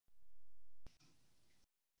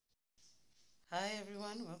Hi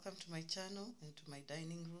everyone, welcome to my channel and to my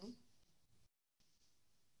dining room.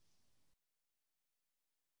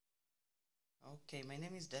 Okay, my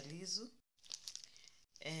name is Dalizu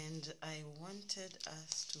and I wanted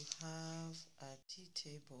us to have a tea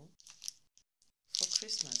table for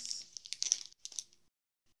Christmas.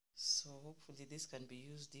 So hopefully this can be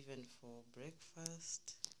used even for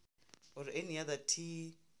breakfast or any other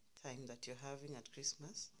tea time that you're having at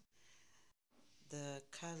Christmas. The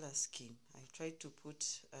color scheme, I tried to put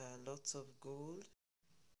lots of gold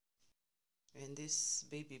and this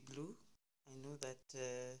baby blue. I know that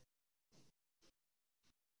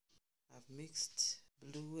I've mixed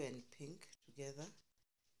blue and pink together.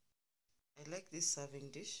 I like this serving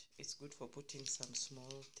dish. It's good for putting some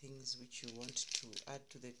small things which you want to add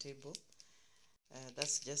to the table.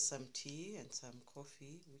 That's just some tea and some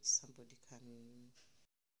coffee which somebody can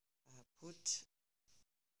put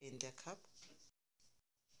in their cup.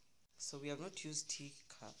 So we have not used tea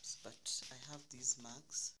cups, but I have these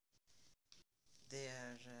mugs. They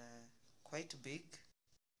are quite big.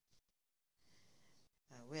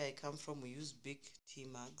 Where I come from, we use big tea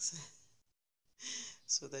mugs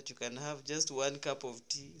so that you can have just one cup of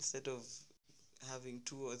tea instead of having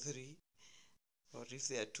two or three, or if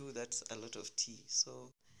there are two, that's a lot of tea.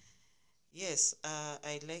 So yes,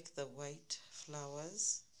 I like the white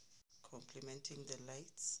flowers complementing the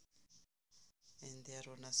lights, and they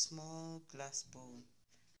are on a small glass bowl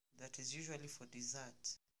that is usually for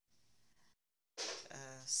dessert.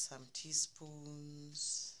 Some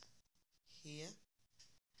teaspoons here,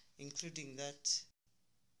 including that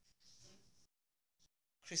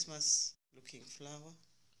Christmas looking flower.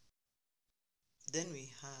 Then we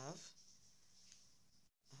have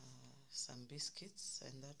some biscuits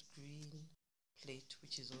and that green plate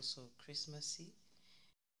which is also Christmassy.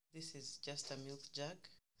 This is just a milk jug,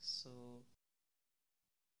 so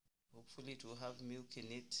hopefully it will have milk in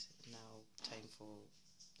it now, time for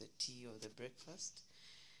the tea or the breakfast.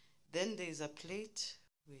 Then there is a plate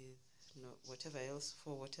with whatever else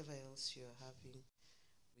you're having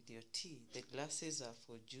with your tea. The glasses are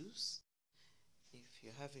for juice. If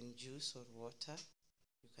you're having juice or water,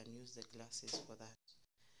 you can use the glasses for that.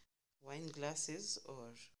 Wine glasses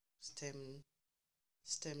or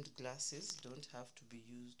stemmed glasses don't have to be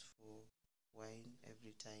used for wine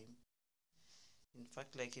every time. In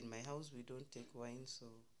fact, like in my house, we don't take wine, so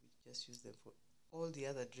we just use them for all the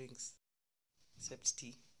other drinks except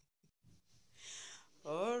tea.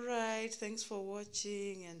 Alright, thanks for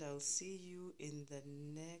watching, and I'll see you in the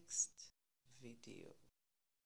next video.